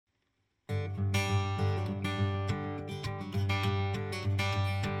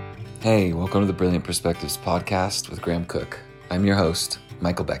Hey, welcome to the Brilliant Perspectives podcast with Graham Cook. I'm your host,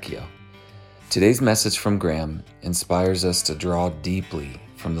 Michael Becchio. Today's message from Graham inspires us to draw deeply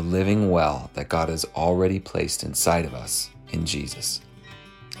from the living well that God has already placed inside of us in Jesus.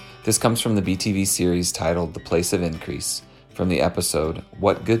 This comes from the BTV series titled The Place of Increase, from the episode,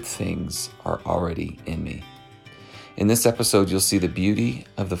 What Good Things Are Already in Me. In this episode, you'll see the beauty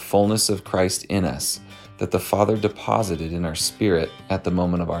of the fullness of Christ in us that the Father deposited in our spirit at the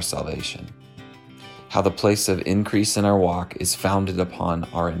moment of our salvation. How the place of increase in our walk is founded upon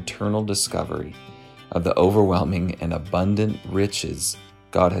our internal discovery of the overwhelming and abundant riches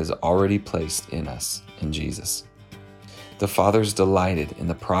God has already placed in us in Jesus. The Father's delighted in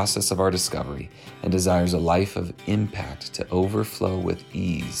the process of our discovery and desires a life of impact to overflow with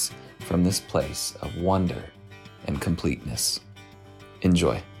ease from this place of wonder and completeness.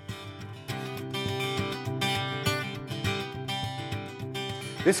 Enjoy.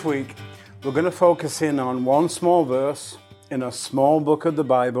 This week, we're going to focus in on one small verse in a small book of the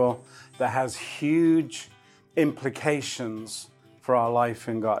Bible that has huge implications for our life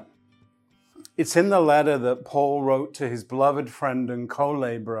in God. It's in the letter that Paul wrote to his beloved friend and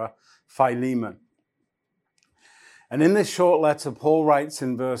co-laborer, Philemon. And in this short letter, Paul writes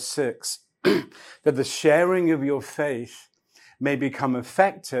in verse 6 that the sharing of your faith may become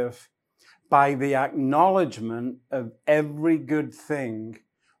effective by the acknowledgement of every good thing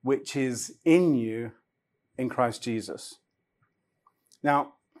which is in you in Christ Jesus.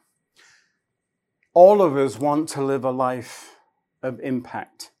 Now, all of us want to live a life of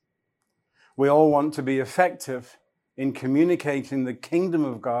impact. We all want to be effective in communicating the kingdom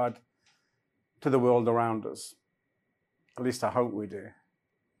of God to the world around us. At least I hope we do.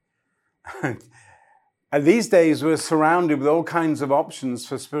 And these days, we're surrounded with all kinds of options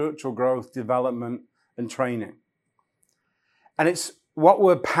for spiritual growth, development, and training. And it's what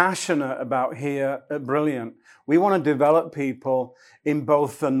we're passionate about here at Brilliant. We want to develop people in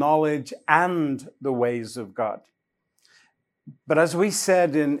both the knowledge and the ways of God. But as we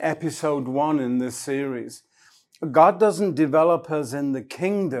said in episode 1 in this series, God doesn't develop us in the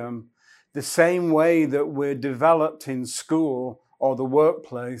kingdom the same way that we're developed in school or the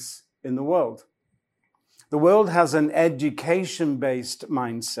workplace in the world. The world has an education-based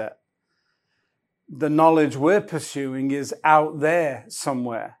mindset. The knowledge we're pursuing is out there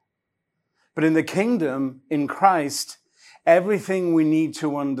somewhere. But in the kingdom, in Christ, everything we need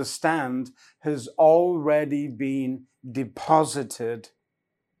to understand has already been deposited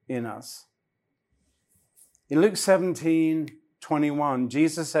in us. In Luke 17:21,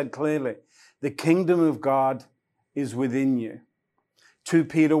 Jesus said clearly, the kingdom of God is within you. 2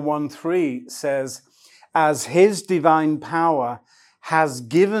 Peter 1:3 says, as his divine power has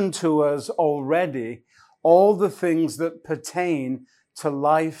given to us already all the things that pertain to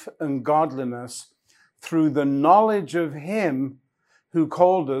life and godliness through the knowledge of him who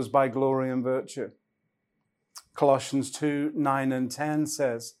called us by glory and virtue. Colossians 2:9 and 10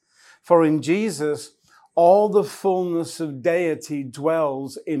 says, for in Jesus all the fullness of deity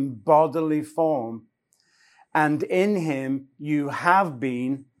dwells in bodily form, and in him you have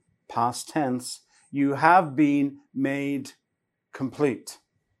been, past tense, you have been made complete.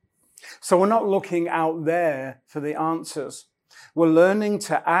 So we're not looking out there for the answers. We're learning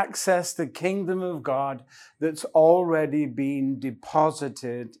to access the kingdom of God that's already been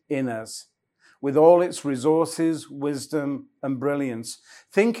deposited in us with all its resources, wisdom, and brilliance.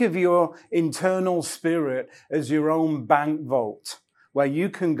 Think of your internal spirit as your own bank vault where you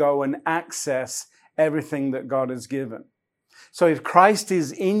can go and access everything that God has given. So if Christ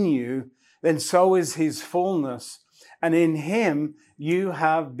is in you, then so is his fullness. And in him, you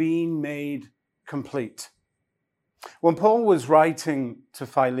have been made complete. When Paul was writing to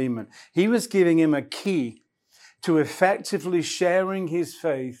Philemon, he was giving him a key to effectively sharing his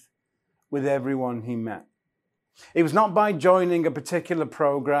faith with everyone he met. It was not by joining a particular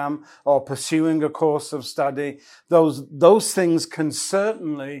program or pursuing a course of study. Those things can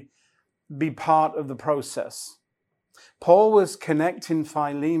certainly be part of the process. Paul was connecting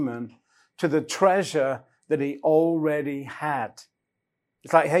Philemon to the treasure that he already had.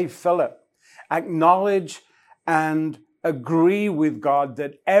 It's like, hey, Philip, acknowledge and agree with God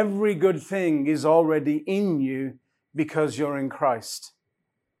that every good thing is already in you because you're in Christ.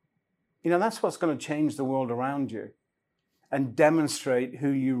 You know, that's what's going to change the world around you and demonstrate who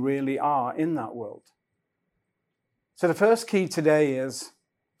you really are in that world. So the first key today is,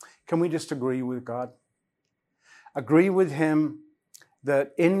 can we just agree with God? Agree with him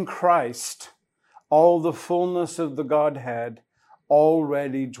that in Christ, all the fullness of the Godhead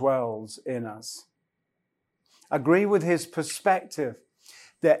already dwells in us. Agree with his perspective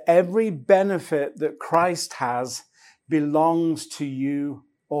that every benefit that Christ has belongs to you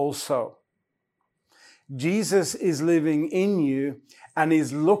also. Jesus is living in you and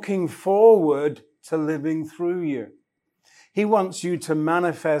is looking forward to living through you. He wants you to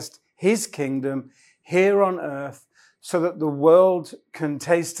manifest his kingdom here on earth so that the world can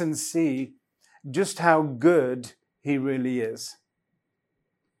taste and see just how good he really is.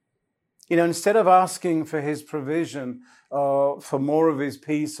 Instead of asking for his provision or for more of his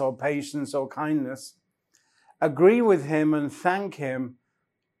peace or patience or kindness, agree with him and thank him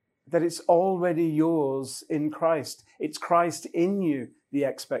that it's already yours in Christ. It's Christ in you, the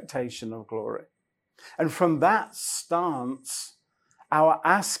expectation of glory. And from that stance, our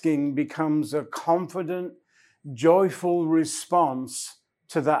asking becomes a confident, joyful response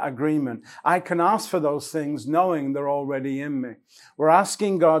to that agreement. I can ask for those things knowing they're already in me. We're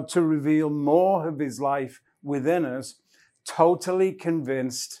asking God to reveal more of his life within us, totally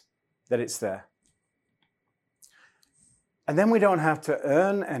convinced that it's there. And then we don't have to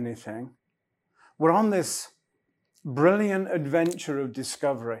earn anything. We're on this brilliant adventure of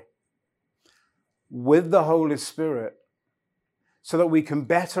discovery with the Holy Spirit so that we can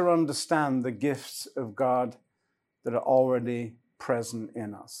better understand the gifts of God that are already present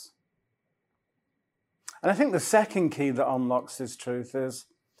in us. And I think the second key that unlocks this truth is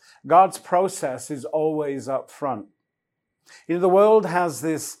God's process is always up front. The world has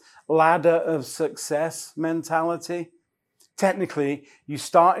this ladder of success mentality. Technically, you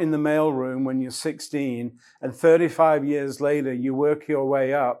start in the mailroom when you're 16, and 35 years later, you work your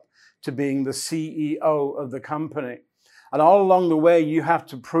way up to being the CEO of the company. And all along the way, you have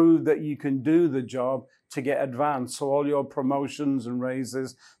to prove that you can do the job to get advanced. So all your promotions and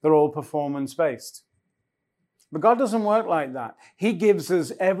raises, they're all performance-based. But God doesn't work like that. He gives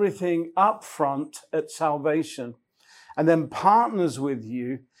us everything up front at salvation and then partners with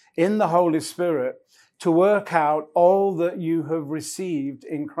you in the Holy Spirit to work out all that you have received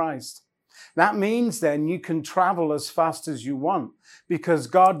in Christ. That means then you can travel as fast as you want because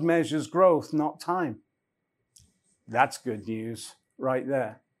God measures growth, not time. That's good news right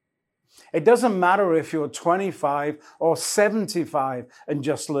there. It doesn't matter if you're 25 or 75 and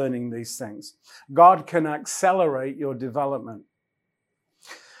just learning these things. God can accelerate your development.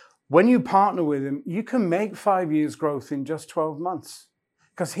 When you partner with him, you can make 5 years growth in just 12 months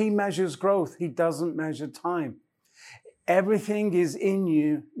because he measures growth. He doesn't measure time. Everything is in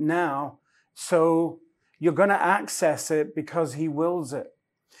you now, so you're going to access it because he wills it.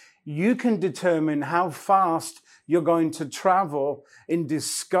 You can determine how fast you're going to travel in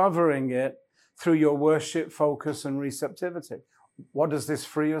discovering it through your worship, focus, and receptivity. What does this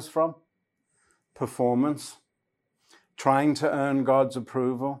free us from? Performance, trying to earn God's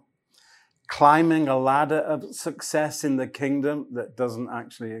approval, climbing a ladder of success in the kingdom that doesn't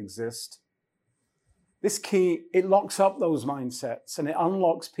actually exist. This key, it locks up those mindsets and it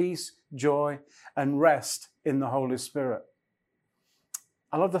unlocks peace, joy, and rest in the Holy Spirit.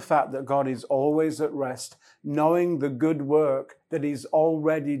 I love the fact that God is always at rest, knowing the good work that he's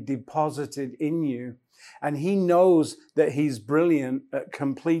already deposited in you, and he knows that he's brilliant at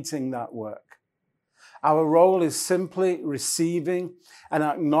completing that work. Our role is simply receiving and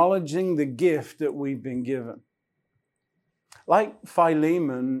acknowledging the gift that we've been given. Like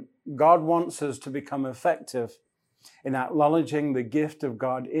Philemon, God wants us to become effective in acknowledging the gift of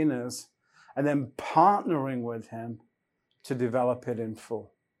God in us and then partnering with him to develop it in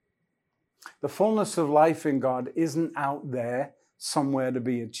full. The fullness of life in God isn't out there somewhere to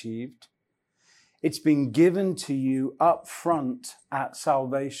be achieved. It's been given to you up front at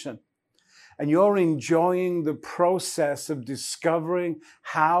salvation. And you're enjoying the process of discovering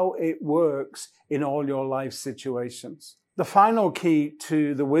how it works in all your life situations. The final key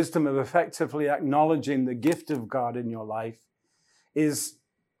to the wisdom of effectively acknowledging the gift of God in your life is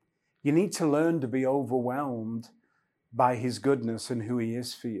you need to learn to be overwhelmed by his goodness and who he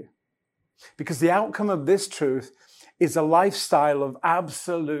is for you. Because the outcome of this truth is a lifestyle of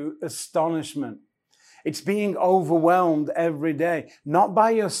absolute astonishment. It's being overwhelmed every day, not by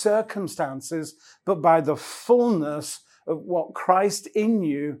your circumstances, but by the fullness of what Christ in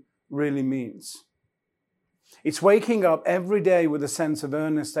you really means. It's waking up every day with a sense of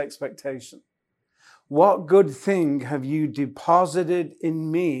earnest expectation. What good thing have you deposited in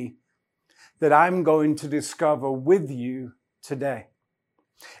me that I'm going to discover with you today?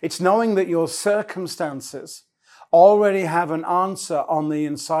 It's knowing that your circumstances already have an answer on the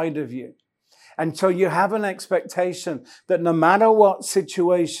inside of you. And so you have an expectation that no matter what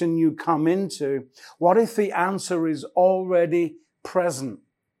situation you come into, what if the answer is already present?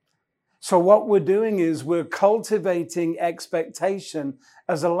 So what we're doing is we're cultivating expectation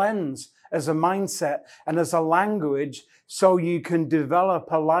as a lens, as a mindset, and as a language so you can develop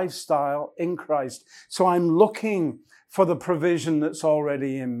a lifestyle in Christ. So I'm looking for the provision that's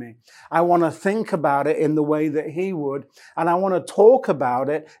already in me. I want to think about it in the way that He would, and I want to talk about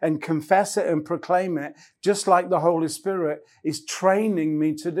it and confess it and proclaim it, just like the Holy Spirit is training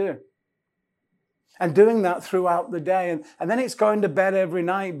me to do. And doing that throughout the day. And then it's going to bed every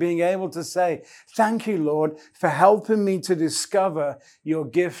night being able to say, thank you, Lord, for helping me to discover your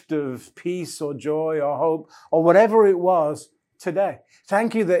gift of peace or joy or hope or whatever it was today.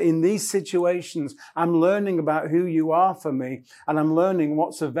 Thank you that in these situations, I'm learning about who you are for me, and I'm learning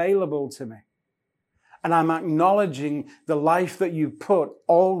what's available to me. And I'm acknowledging the life that you put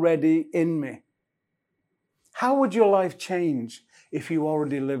already in me. How would your life change if you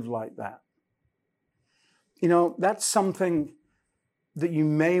already lived like that? You know, that's something that you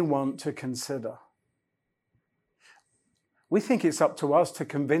may want to consider. We think it's up to us to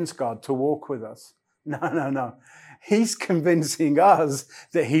convince God to walk with us. No. He's convincing us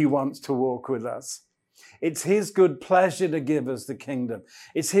that He wants to walk with us. It's His good pleasure to give us the kingdom.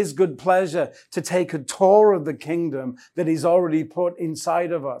 It's His good pleasure to take a tour of the kingdom that He's already put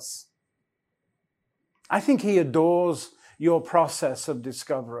inside of us. I think He adores your process of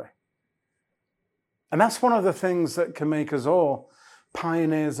discovery. And that's one of the things that can make us all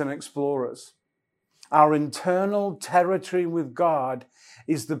pioneers and explorers. Our internal territory with God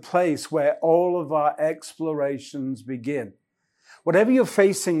is the place where all of our explorations begin. Whatever you're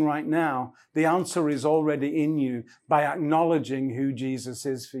facing right now, the answer is already in you by acknowledging who Jesus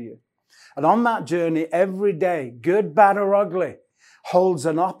is for you. And on that journey, every day, good, bad, or ugly, holds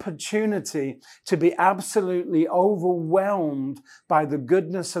an opportunity to be absolutely overwhelmed by the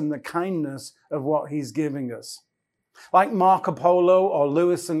goodness and the kindness of what He's giving us. Like Marco Polo or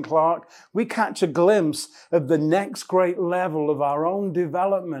Lewis and Clark, we catch a glimpse of the next great level of our own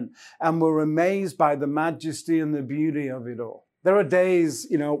development, and we're amazed by the majesty and the beauty of it all. There are days,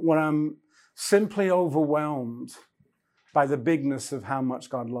 when I'm simply overwhelmed by the bigness of how much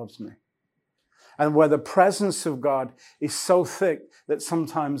God loves me. And where the presence of God is so thick that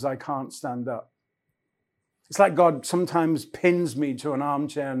sometimes I can't stand up. It's like God sometimes pins me to an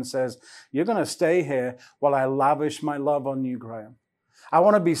armchair and says, you're going to stay here while I lavish my love on you, Graham. I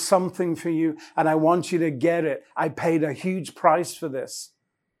want to be something for you, and I want you to get it. I paid a huge price for this.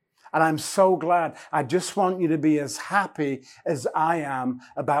 And I'm so glad. I just want you to be as happy as I am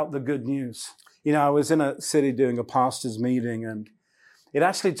about the good news. I was in a city doing a pastor's meeting, and it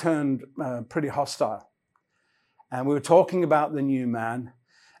actually turned pretty hostile. And we were talking about the new man,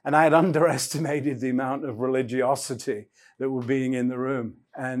 and I had underestimated the amount of religiosity that were being in the room.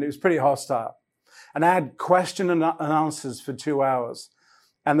 And it was pretty hostile. And I had question and answers for 2 hours.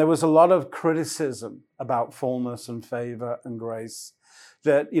 And there was a lot of criticism about fullness and favor and grace.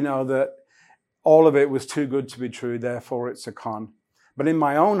 That all of it was too good to be true, therefore it's a con. But in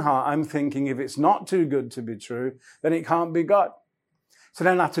my own heart, I'm thinking if it's not too good to be true, then it can't be God. So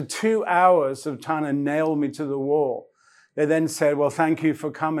then after 2 hours of trying to nail me to the wall, they then said, well, thank you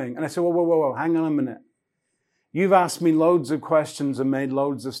for coming. And I said, whoa, hang on a minute. You've asked me loads of questions and made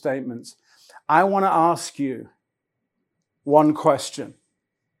loads of statements. I want to ask you one question.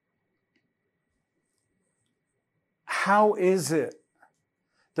 How is it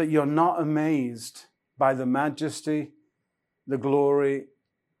that you're not amazed by the majesty, the glory,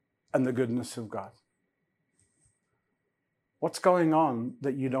 and the goodness of God? What's going on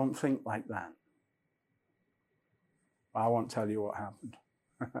that you don't think like that? I won't tell you what happened.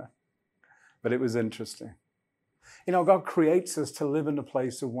 But it was interesting. God creates us to live in a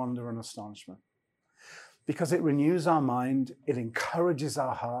place of wonder and astonishment because it renews our mind, it encourages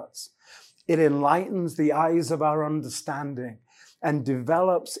our hearts, it enlightens the eyes of our understanding and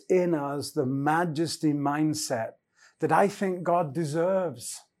develops in us the majesty mindset that I think God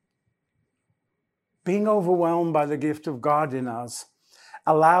deserves. Being overwhelmed by the gift of God in us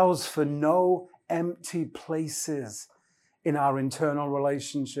allows for no empty places in our internal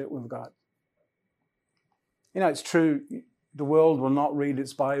relationship with God. It's true, the world will not read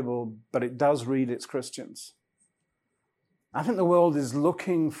its Bible, but it does read its Christians. I think the world is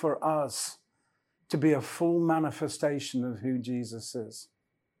looking for us to be a full manifestation of who Jesus is.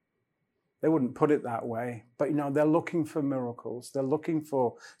 They wouldn't put it that way, but they're looking for miracles. They're looking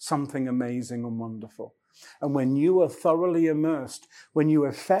for something amazing and wonderful. And when you are thoroughly immersed, when you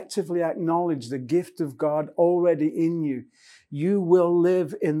effectively acknowledge the gift of God already in you, you will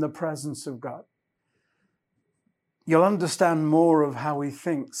live in the presence of God. You'll understand more of how He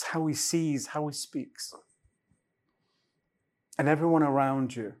thinks, how He sees, how He speaks. And everyone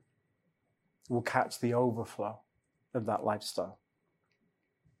around you will catch the overflow of that lifestyle.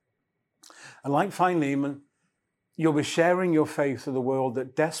 And like Philemon, you'll be sharing your faith with a world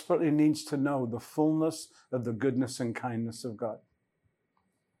that desperately needs to know the fullness of the goodness and kindness of God.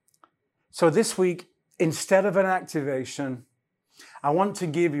 So this week, instead of an activation, I want to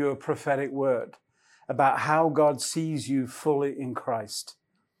give you a prophetic word about how God sees you fully in Christ.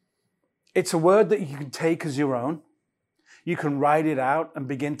 It's a word that you can take as your own. You can write it out and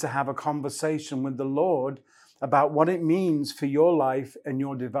begin to have a conversation with the Lord about what it means for your life and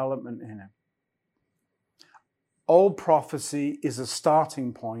your development in Him. All prophecy is a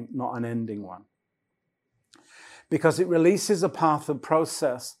starting point, not an ending one, because it releases a path of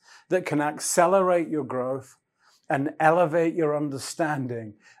process that can accelerate your growth and elevate your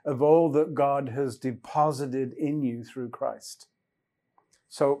understanding of all that God has deposited in you through Christ.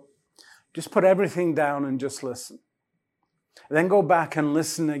 So just put everything down and just listen. Then go back and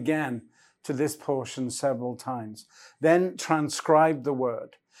listen again to this portion several times. Then transcribe the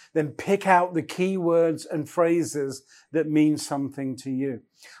word. Then pick out the key words and phrases that mean something to you.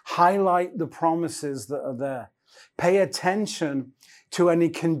 Highlight the promises that are there. Pay attention to any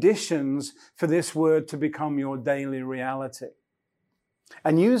conditions for this word to become your daily reality.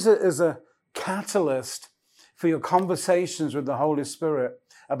 And use it as a catalyst for your conversations with the Holy Spirit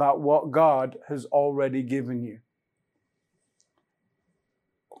about what God has already given you.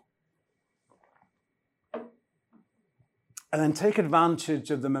 And then take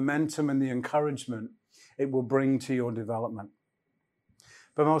advantage of the momentum and the encouragement it will bring to your development.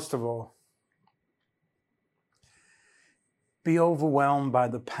 But most of all, be overwhelmed by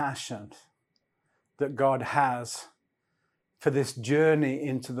the passion that God has for this journey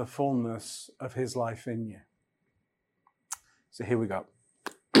into the fullness of His life in you. So here we go.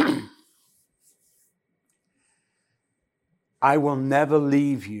 I will never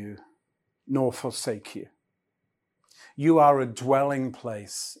leave you nor forsake you. You are a dwelling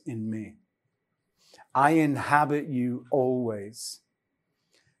place in me. I inhabit you always.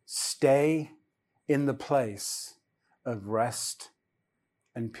 Stay in the place of rest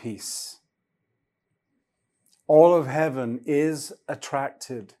and peace. All of heaven is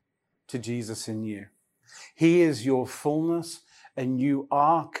attracted to Jesus in you. He is your fullness, and you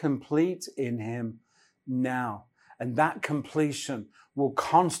are complete in Him now. And that completion will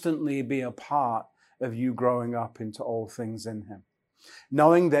constantly be a part of you growing up into all things in Him.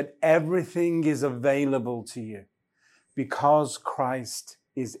 Knowing that everything is available to you because Christ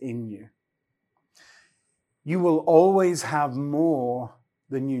is in you. You will always have more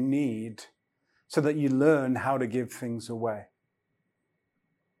than you need so that you learn how to give things away.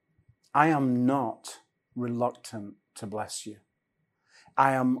 I am not reluctant to bless you.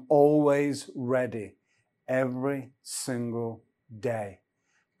 I am always ready every single day.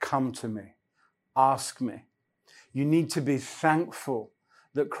 Come to me. Ask me. You need to be thankful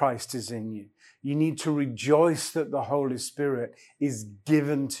that Christ is in you. You need to rejoice that the Holy Spirit is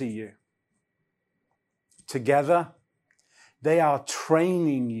given to you. Together, they are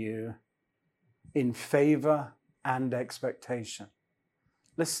training you in favor and expectation.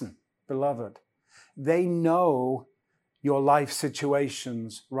 Listen, beloved, they know your life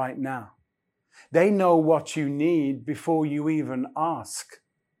situations right now. They know what you need before you even ask.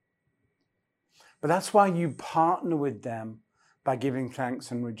 But that's why you partner with them by giving thanks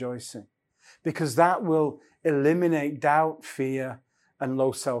and rejoicing, because that will eliminate doubt, fear, and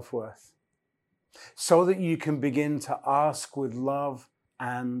low self-worth, so that you can begin to ask with love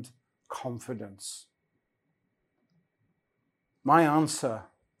and confidence. My answer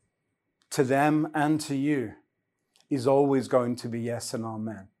to them and to you is always going to be yes and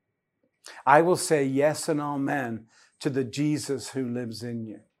amen. I will say yes and amen to the Jesus who lives in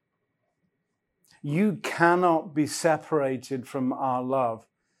you. You cannot be separated from our love.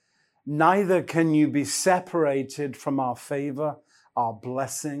 Neither can you be separated from our favor, our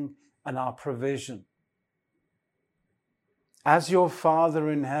blessing, and our provision. As your Father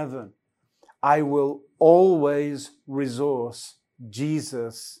in heaven, I will always resource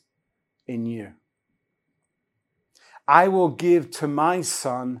Jesus in you. I will give to my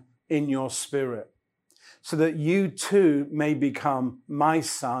Son in your spirit, so that you too may become my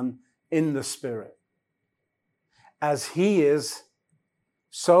son in the Spirit. As He is,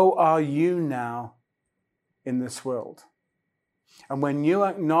 so are you now in this world. And when you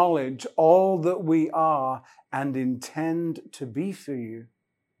acknowledge all that we are and intend to be for you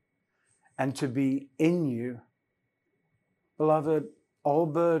and to be in you, beloved, all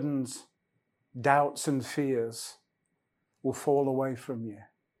burdens, doubts, and fears will fall away from you.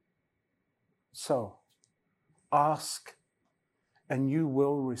 So, ask and you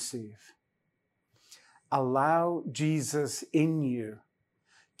will receive. allow Jesus in you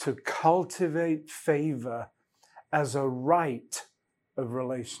to cultivate favor as a right of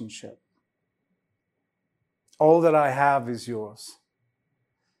relationship. All that I have is yours.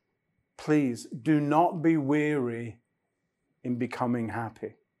 Please do not be weary in becoming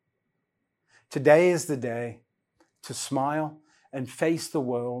happy. Today is the day to smile and face the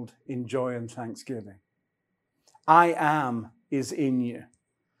world in joy and thanksgiving. I am is in you.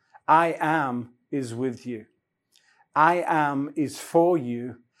 I am is with you. I am is for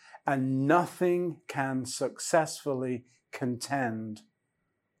you, and nothing can successfully contend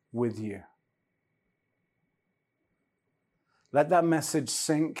with you. Let that message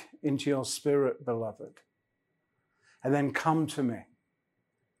sink into your spirit, beloved, and then come to me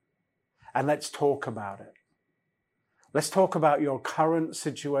and let's talk about it. Let's talk about your current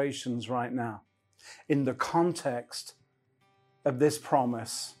situations right now in the context of this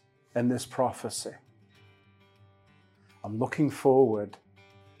promise and this prophecy. I'm looking forward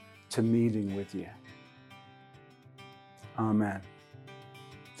to meeting with you. Amen.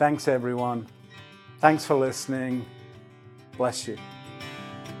 Thanks, everyone. Thanks for listening. Bless you.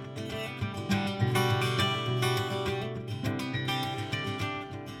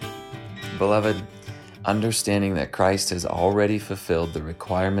 Beloved, understanding that Christ has already fulfilled the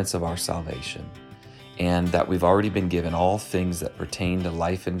requirements of our salvation, and that we've already been given all things that pertain to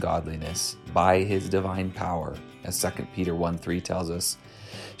life and godliness by his divine power, as 2 Peter 1:3 tells us,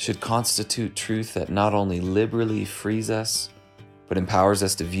 should constitute truth that not only liberally frees us, but empowers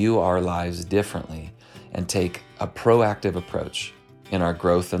us to view our lives differently and take a proactive approach in our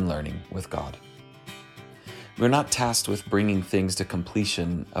growth and learning with God. We're not tasked with bringing things to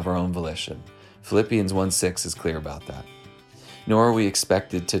completion of our own volition. Philippians 1:6 is clear about that. Nor are we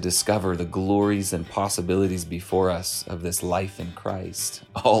expected to discover the glories and possibilities before us of this life in Christ,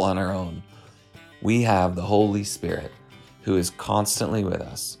 all on our own. We have the Holy Spirit who is constantly with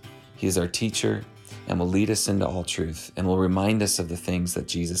us. He is our teacher and will lead us into all truth and will remind us of the things that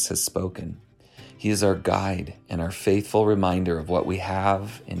Jesus has spoken. He is our guide and our faithful reminder of what we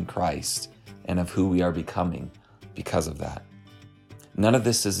have in Christ and of who we are becoming because of that. None of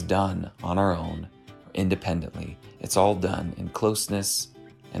this is done on our own or independently. It's all done in closeness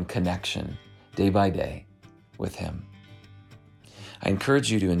and connection, day by day, with Him. I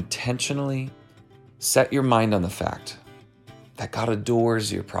encourage you to intentionally set your mind on the fact that God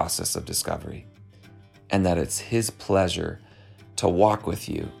adores your process of discovery and that it's His pleasure to walk with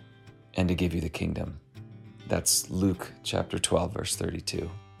you and to give you the kingdom. That's Luke chapter 12, verse 32.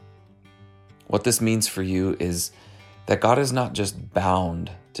 What this means for you is that God is not just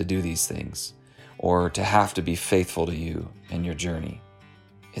bound to do these things or to have to be faithful to you and your journey.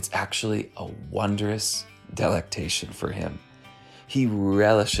 It's actually a wondrous delectation for Him. He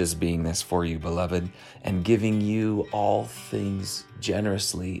relishes being this for you, beloved, and giving you all things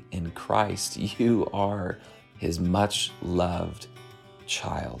generously in Christ. You are His much loved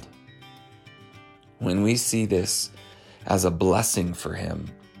child. When we see this as a blessing for Him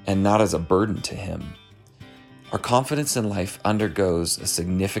and not as a burden to Him, our confidence in life undergoes a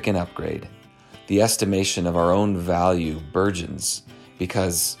significant upgrade. The estimation of our own value burgeons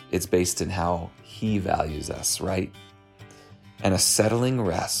because it's based in how He values us, right? And a settling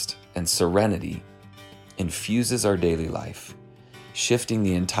rest and serenity infuses our daily life, shifting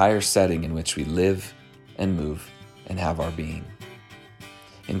the entire setting in which we live and move and have our being.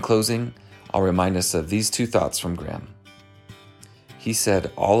 In closing, I'll remind us of these two thoughts from Graham. He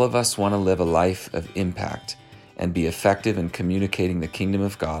said, all of us want to live a life of impact and be effective in communicating the kingdom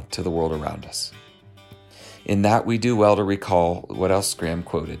of God to the world around us. In that, we do well to recall what else Graham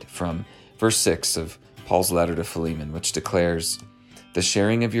quoted from verse 6 of Paul's letter to Philemon, which declares, the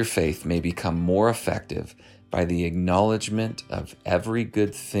sharing of your faith may become more effective by the acknowledgement of every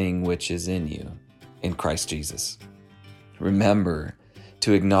good thing which is in you in Christ Jesus. Remember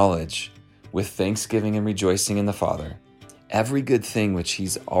to acknowledge with thanksgiving and rejoicing in the Father every good thing which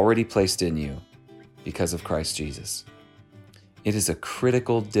He's already placed in you because of Christ Jesus. It is a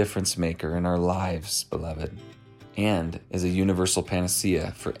critical difference maker in our lives, beloved, and is a universal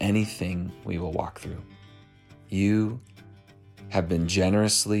panacea for anything we will walk through. You have been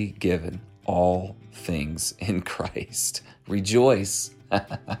generously given all things in Christ. Rejoice.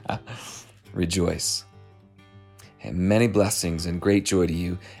 Rejoice. And many blessings and great joy to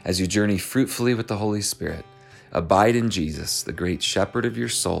you as you journey fruitfully with the Holy Spirit. Abide in Jesus, the great shepherd of your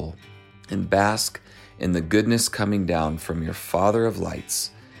soul, and bask in the goodness coming down from your Father of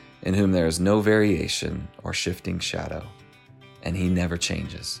lights, in whom there is no variation or shifting shadow, and He never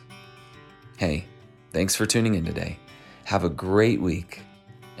changes. Hey, thanks for tuning in today. Have a great week,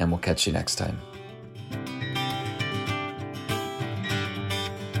 and we'll catch you next time.